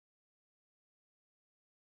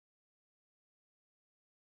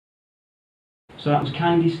So that was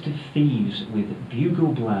Kindest of Thieves with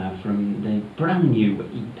Bugle Blare from the brand new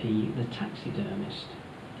EP, The Taxidermist.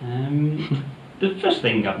 The first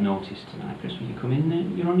thing I've noticed tonight, Chris, when you come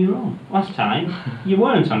in, you're on your own. Last time, you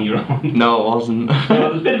weren't on your own. No, I wasn't. So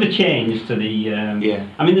there's a bit of a change to the... yeah.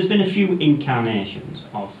 I mean, there's been a few incarnations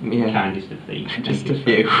of Kindest of Thieves. Just a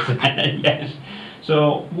few. Yes.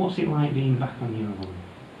 So, what's it like being back on your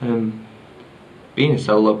own? Being a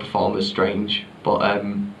solo performer is strange, but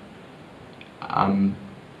I'm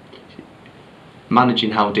managing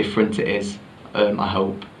how different it is, I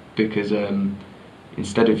hope, because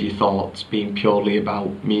instead of your thoughts being purely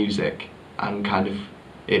about music and kind of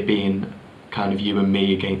it being kind of you and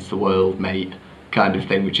me against the world, mate, kind of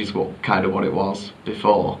thing, which is what it was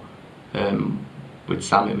before. With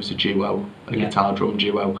Sam it was a duo, a guitar drum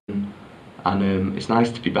duo, and it's nice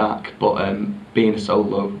to be back, but being a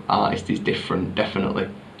solo artist is different, definitely.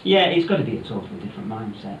 Yeah, it's got to be a totally different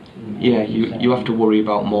mindset. Yeah, you have to worry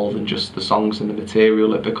about more than just the songs and the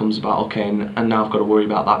material. It becomes about, okay, and now I've got to worry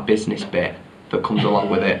about that business bit that comes along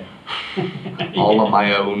with it, all on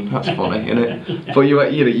my own. That's funny, isn't it? But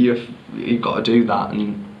you've got to do that,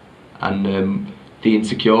 and the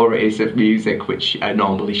insecurities of music, which are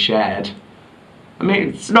normally shared. I mean,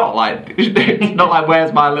 it's not like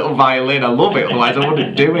where's my little violin? I love it, otherwise I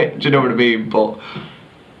wouldn't do it. Do you know what I mean? But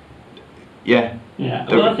yeah. Yeah.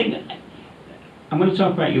 Well, I think I'm going to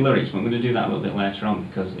talk about your lyrics, but I'm going to do that a little bit later on,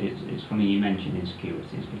 because it's funny you mention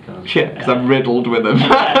insecurities, because I'm riddled with them.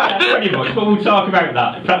 Pretty much, but we'll talk about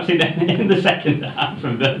that perhaps in the second half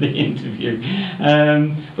of the interview.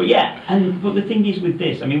 But the thing is with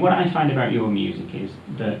this, I mean, what I find about your music is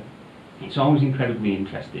that it's always incredibly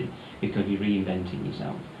interesting because you're reinventing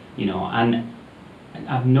yourself, and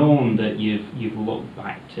I've known that you've looked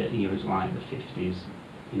back to eras like the 50s,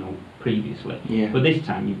 previously. Yeah. But this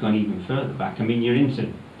time you've gone even further back. I mean, you're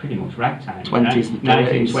into pretty much ragtime. 20s and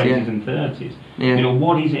 30s. 1920s and 30s. Yeah.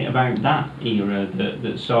 What is it about that era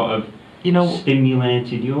that sort of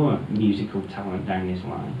stimulated your musical talent down this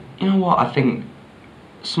line? You know what, I think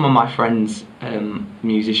some of my friends,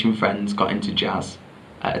 musician friends, got into jazz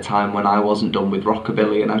at a time when I wasn't done with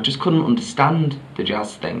rockabilly, and I just couldn't understand the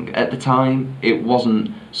jazz thing. At the time, it wasn't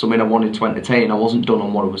something I wanted to entertain. I wasn't done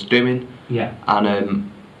on what I was doing. Yeah. And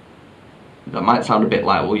that might sound a bit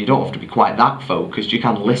like, well, you don't have to be quite that focused, you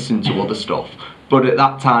can listen to other stuff. But at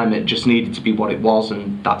that time, it just needed to be what it was,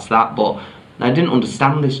 and that's that. But I didn't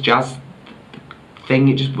understand this jazz thing,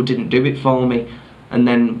 it just didn't do it for me. And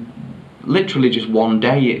then, literally just one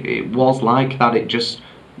day, it was like that. It just...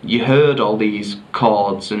 You heard all these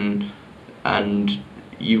chords and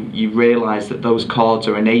you realise that those chords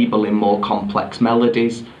are enabling more complex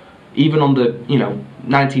melodies. Even on the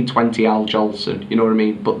 1920 Al Jolson, you know what I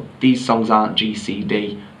mean? But these songs aren't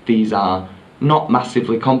GCD. These are not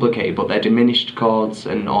massively complicated, but they're diminished chords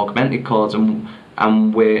and augmented chords,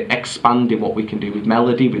 and we're expanding what we can do with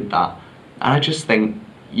melody with that. And I just think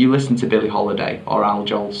you listen to Billie Holiday or Al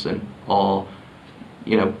Jolson or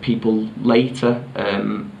people later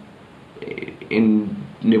in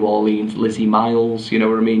New Orleans, Lizzie Miles, you know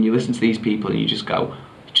what I mean? You listen to these people and you just go,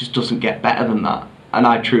 it just doesn't get better than that. And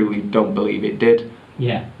I truly don't believe it did.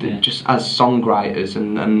 Yeah. Just as songwriters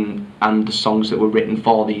and the songs that were written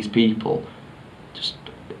for these people,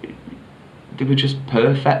 they were just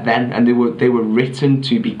perfect then, and they were written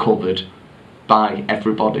to be covered by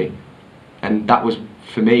everybody. And that was,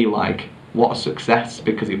 for me, like, what a success,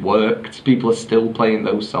 because it worked. People are still playing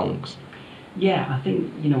those songs. Yeah, I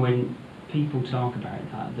think, when people talk about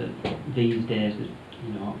that these days,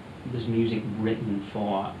 there's music written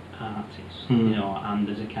for artists, and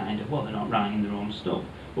there's a kind of, they're not writing their own stuff.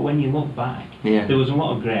 But when you look back, there was a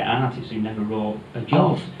lot of great artists who never wrote a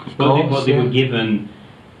job, but they were given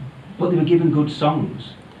good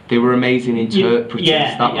songs. They were amazing interpreters.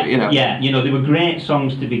 They were great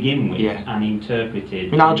songs to begin with, and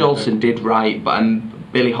interpreted. Al Jolson did write, but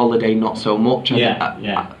Billie Holiday not so much. I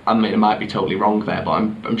mean, I might be totally wrong there, but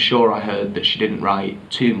I'm sure I heard that she didn't write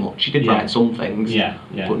too much. She did write some things,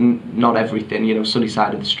 but not everything. Sunny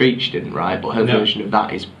Side of the Street she didn't write, but her version of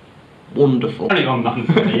that is wonderful.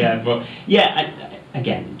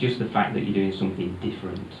 Again, just the fact that you're doing something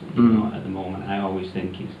different at the moment, I always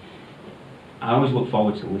think I always look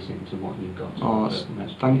forward to listening to what you've got.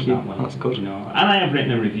 Thank you. That's good. And I have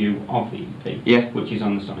written a review of the EP, which is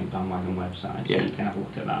on the Sonic BandWagon website, so you can have a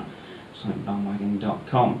look at that,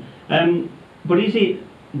 sonicbandwagon.com. But is it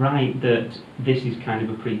right that this is kind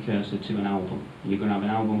of a precursor to an album? You're going to have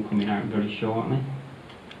an album coming out very shortly?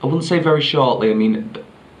 I wouldn't say very shortly. I mean,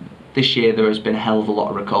 this year there has been a hell of a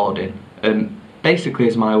lot of recording. basically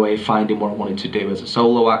as my way of finding what I wanted to do as a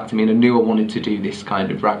solo act. I mean, I knew I wanted to do this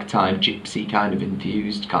kind of ragtime, gypsy kind of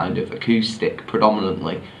infused, kind of acoustic,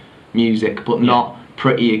 predominantly music, but not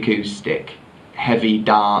pretty acoustic, heavy,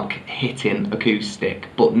 dark, hitting acoustic,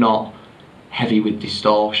 but not heavy with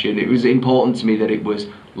distortion. It was important to me that it was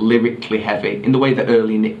lyrically heavy, in the way that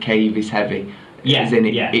early Nick Cave is heavy. As in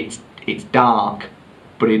it's dark,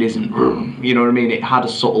 but it isn't, you know what I mean? It had a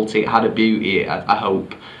subtlety, it had a beauty, I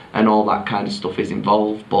hope, and all that kind of stuff is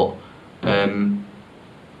involved, but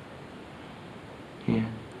yeah.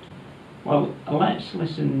 Well, let's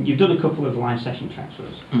listen. You've done a couple of live session tracks for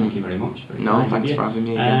us. Thank you very much. No, thanks for having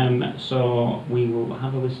me again. So we will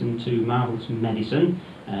have a listen to Marvellous Medicine,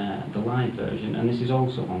 the live version, and this is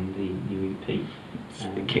also on the new EP.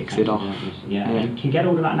 It kicks it off. Yeah, you can get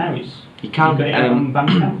hold of that now. You can. Got it on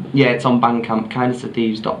Bandcamp? Yeah, it's on Bandcamp,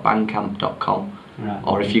 kindestofthieves.bandcamp.com. Right.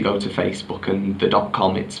 Or if you go to Facebook and the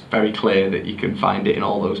 .com, it's very clear that you can find it in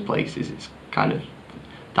all those places. It's kind of,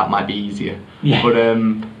 that might be easier. Yeah.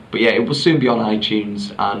 But yeah, it will soon be on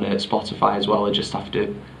iTunes and Spotify as well. I just have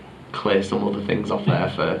to clear some other things off there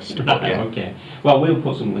first. But yeah. Okay. Well, we'll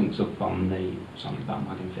put some links up on the Sonic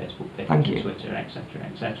BandWagon Facebook page, Twitter, etc.,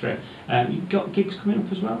 etc. You've got gigs coming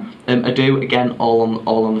up as well? I do. Again, all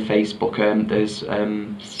on the Facebook. There's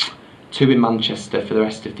 2 in Manchester for the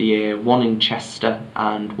rest of the year, 1 in Chester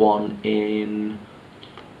and 1 in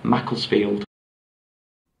Macclesfield.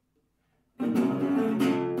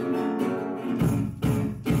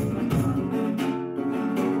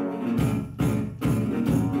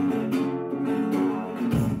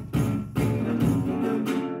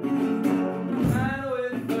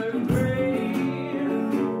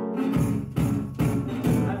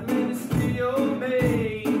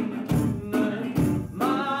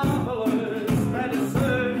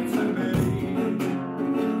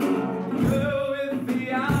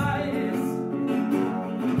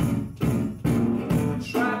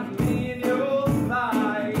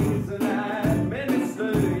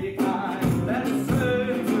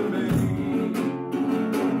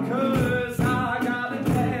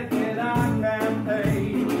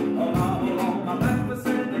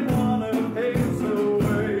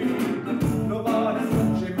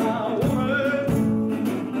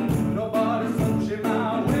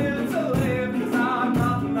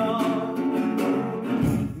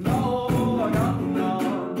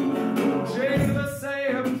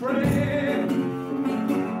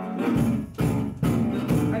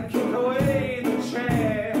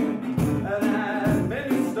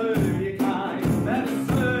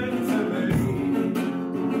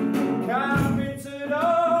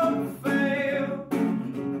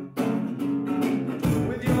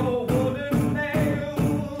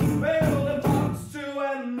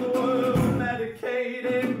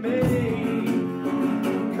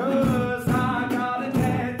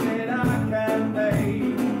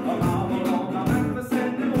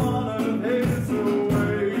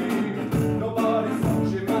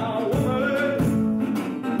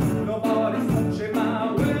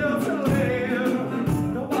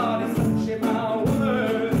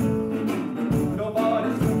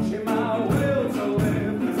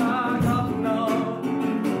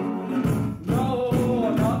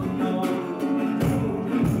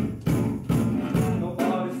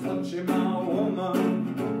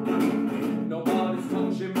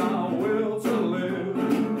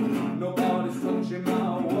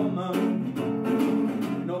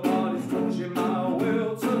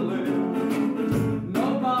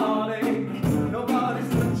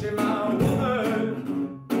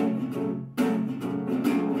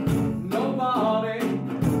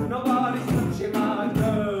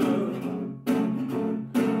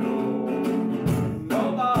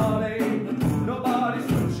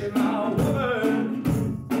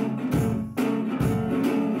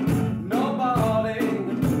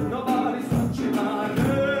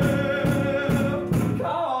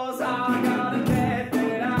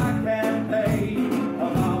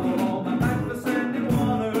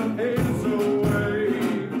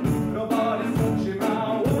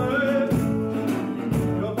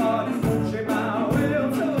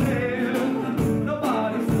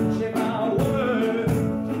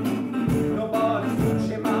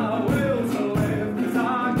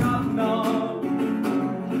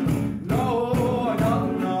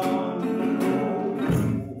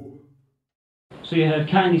 So you heard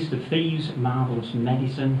Kindest of Thieves, Marvellous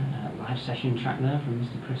Medicine, live session track there from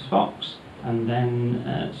Mr. Chris Fox, and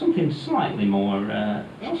then something slightly more,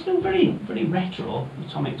 well, still very retro,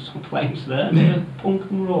 Atomic Suplex there,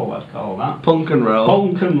 punk and roll I'd call that. Punk and roll.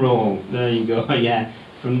 Punk and roll, there you go, yeah.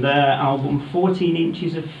 From their album 14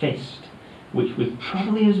 Inches of Fist, which was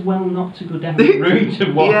probably as well not to go down the route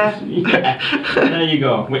of what. Yeah. There you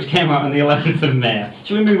go. Which came out on the 11th of May.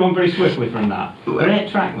 Shall we move on very swiftly from that? Great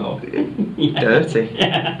track though. Yeah. Dirty.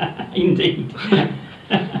 Yeah, indeed.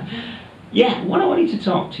 Yeah, what I wanted to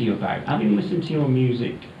talk to you about, having listened to your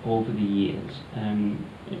music over the years,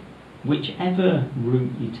 whichever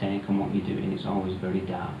route you take on what you're doing, it's always very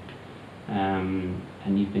dark. And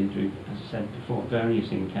you've been through, as I said before,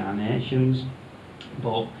 various incarnations,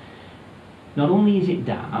 but not only is it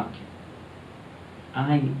dark,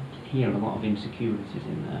 I hear a lot of insecurities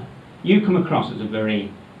in there. You come across as a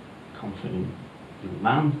very confident young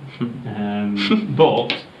man,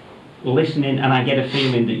 but listening, and I get a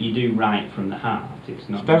feeling that you do write from the heart. It's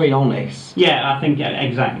not very honest. Yeah, I think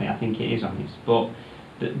exactly. I think it is honest, but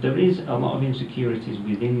there is a lot of insecurities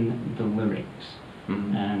within the lyrics.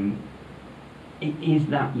 Is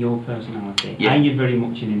that your personality? Yeah. Are you very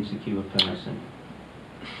much an insecure person?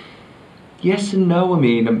 Yes and no. I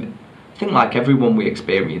mean, I think like everyone we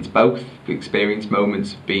experience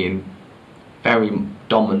moments of being very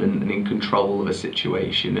dominant and in control of a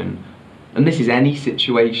situation, and this is any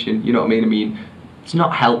situation, you know what I mean? I mean, it's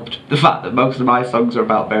not helped the fact that most of my songs are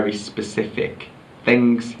about very specific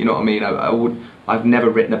things, you know what I mean? I've never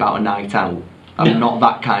written about a night out. I'm not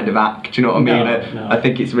that kind of act, you know what I mean? No. I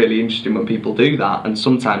think it's really interesting when people do that, and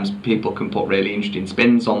sometimes people can put really interesting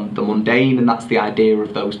spins on the mundane, and that's the idea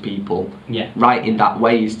of those people. Yeah. Writing that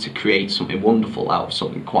way is to create something wonderful out of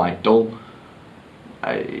something quite dull.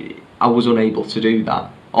 I was unable to do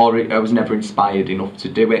that, or I was never inspired enough to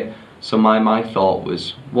do it. So my thought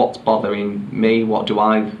was, what's bothering me? What do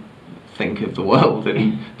I think of the world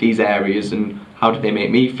in these areas, and how do they make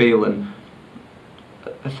me feel? And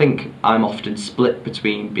I think I'm often split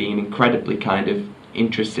between being incredibly kind of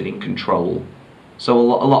interested in control. So a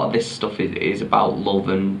lot of this stuff is about love,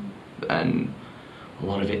 and a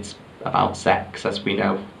lot of it's about sex, as we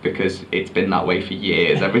know, because it's been that way for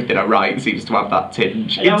years. Everything I write seems to have that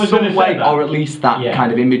tinge in some way, or at least that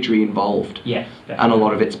kind of imagery involved. Yes, definitely. And a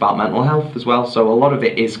lot of it's about mental health as well, so a lot of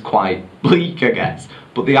it is quite bleak, I guess.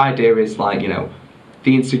 But the idea is, like, you know,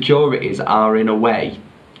 the insecurities are in a way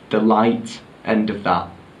the light end of that.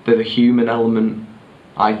 They're the human element,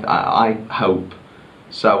 I hope.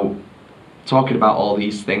 So talking about all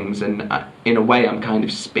these things, and in a way I'm kind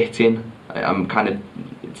of spitting. I'm kind of,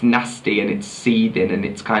 it's nasty and it's seething and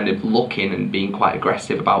it's kind of looking and being quite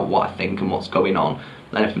aggressive about what I think and what's going on.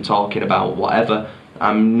 And if I'm talking about whatever,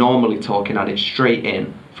 I'm normally talking at it straight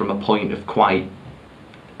in from a point of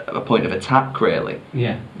attack, really.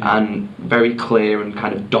 Yeah. And very clear and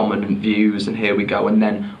kind of dominant views, and here we go. And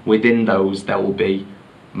then within those there will be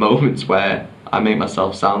moments where I make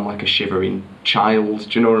myself sound like a shivering child,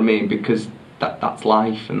 do you know what I mean? Because that's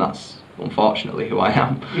life, and that's unfortunately who I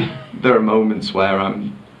am. There are moments where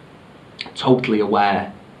I'm totally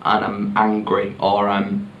aware and I'm angry, or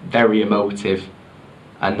I'm very emotive,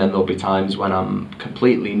 and then there'll be times when I'm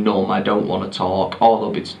completely numb, I don't want to talk, or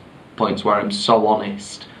there'll be points where I'm so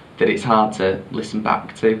honest that it's hard to listen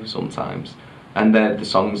back to sometimes. And they're the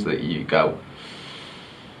songs that you go,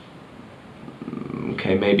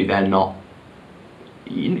 okay, maybe they're not.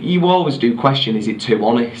 You always do question, is it too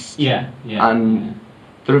honest? Yeah. And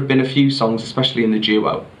there have been a few songs, especially in the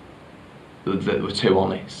duo, that were too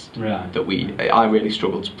honest. Right. That I really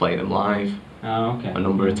struggled to play them live. Oh, okay. A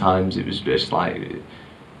number of times. It was just like,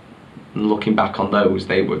 looking back on those,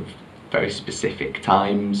 they were very specific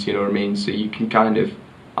times, you know what I mean? So you can kind of,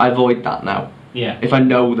 I avoid that now. Yeah. If I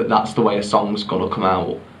know that that's the way a song's gonna come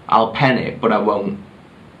out, I'll pen it, but I won't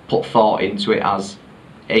put thought into it as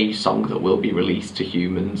a song that will be released to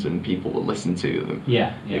humans and people will listen to them.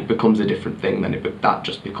 Yeah. It becomes a different thing, then that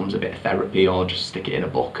just becomes a bit of therapy, or just stick it in a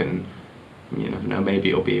book, and you never know, maybe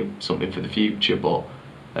it'll be something for the future. But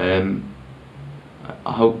I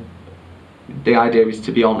hope the idea is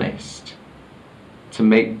to be honest,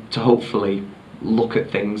 to hopefully look at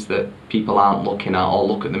things that people aren't looking at, or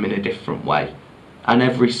look at them in a different way. And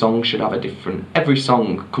every song should have every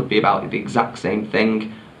song could be about the exact same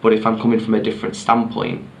thing, but if I'm coming from a different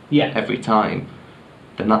standpoint every time,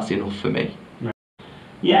 then that's enough for me. Right.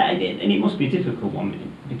 Yeah, and it must be a difficult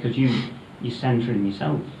one, because you're centering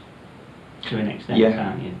yourself to an extent,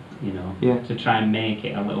 aren't you? You know, to try and make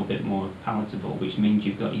it a little bit more palatable, which means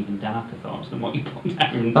you've got even darker thoughts than what you put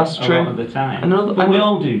down That's a true. lot of the time. But we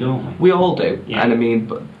all do, don't we? We all do, and I mean,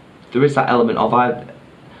 but there is that element of I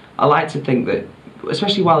like to think that,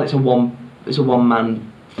 especially while it's a one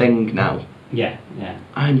man thing now. Yeah.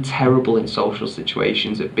 I'm terrible in social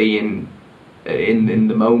situations at being in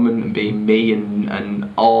the moment and being me,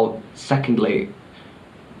 or secondly,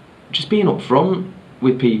 just being upfront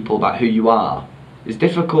with people about who you are. It's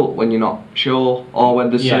difficult when you're not sure, or when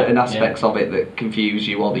there's Yeah, certain aspects of it that confuse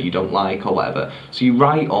you or that you don't like or whatever. So you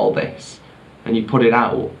write all this and you put it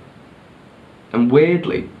out, and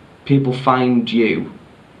weirdly, people find you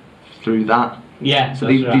through that. Yeah, So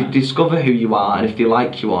that's they right. discover who you are and if they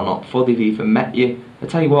like you or not before they've even met you. I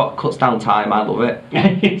tell you what, cuts down time. I love it.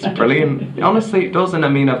 It's brilliant. Honestly, it does. And I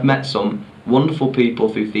mean, I've met some wonderful people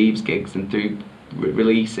through Thieves gigs and through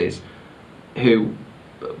releases who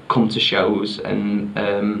come to shows and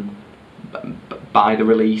buy the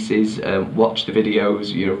releases, watch the videos,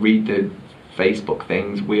 you know, read the Facebook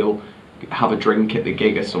things. We'll have a drink at the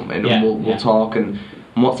gig or something, Yeah, and we'll talk. And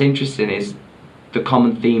what's interesting is the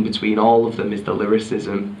common theme between all of them is the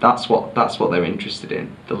lyricism. That's what they're interested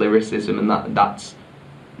in, the lyricism, and that's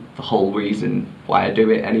the whole reason why I do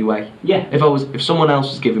it anyway. Yeah. If someone else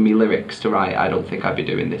was giving me lyrics to write, I don't think I'd be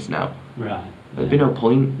doing this now. Right. There'd be no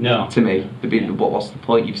point. No. To me, there'd be what's the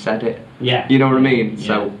point? You've said it. Yeah. You know what I mean? Yeah.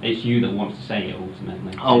 So it's you that wants to say it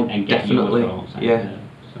ultimately. Oh, and get definitely. Your thoughts out Yeah. there.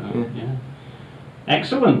 So, yeah.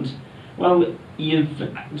 Excellent. Well, you've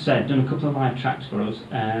done a couple of live tracks for us,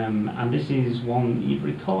 and this is one you've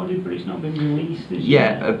recorded, but it's not been released.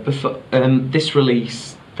 Before this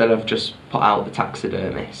release that I've just put out, the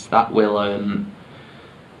Taxidermist, that will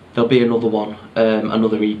there'll be another one,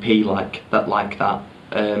 another EP like that.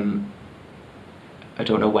 I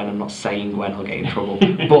don't know when. I'm not saying when. I'll get in trouble.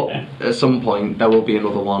 But at some point there will be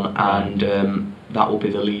another one, and that will be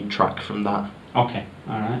the lead track from that. Okay.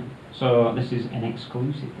 All right. So this is an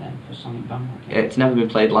exclusive then for Sonic BandWagon. It's never been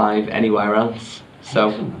played live anywhere else, so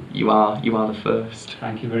Excellent. you are the first.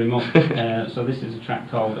 Thank you very much. So this is a track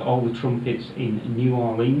called All the Trumpets in New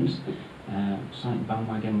Orleans, Sonic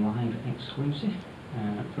BandWagon live exclusive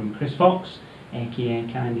from Chris Fox, aka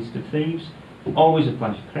Kindest of Thieves. Always a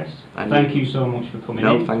pleasure, Chris. Thank you so much for coming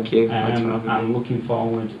in. No, thank you. I'm looking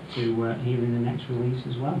forward to hearing the next release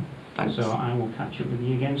as well. Thanks. So I will catch up with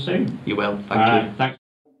you again soon. You will. Thank you. Thanks.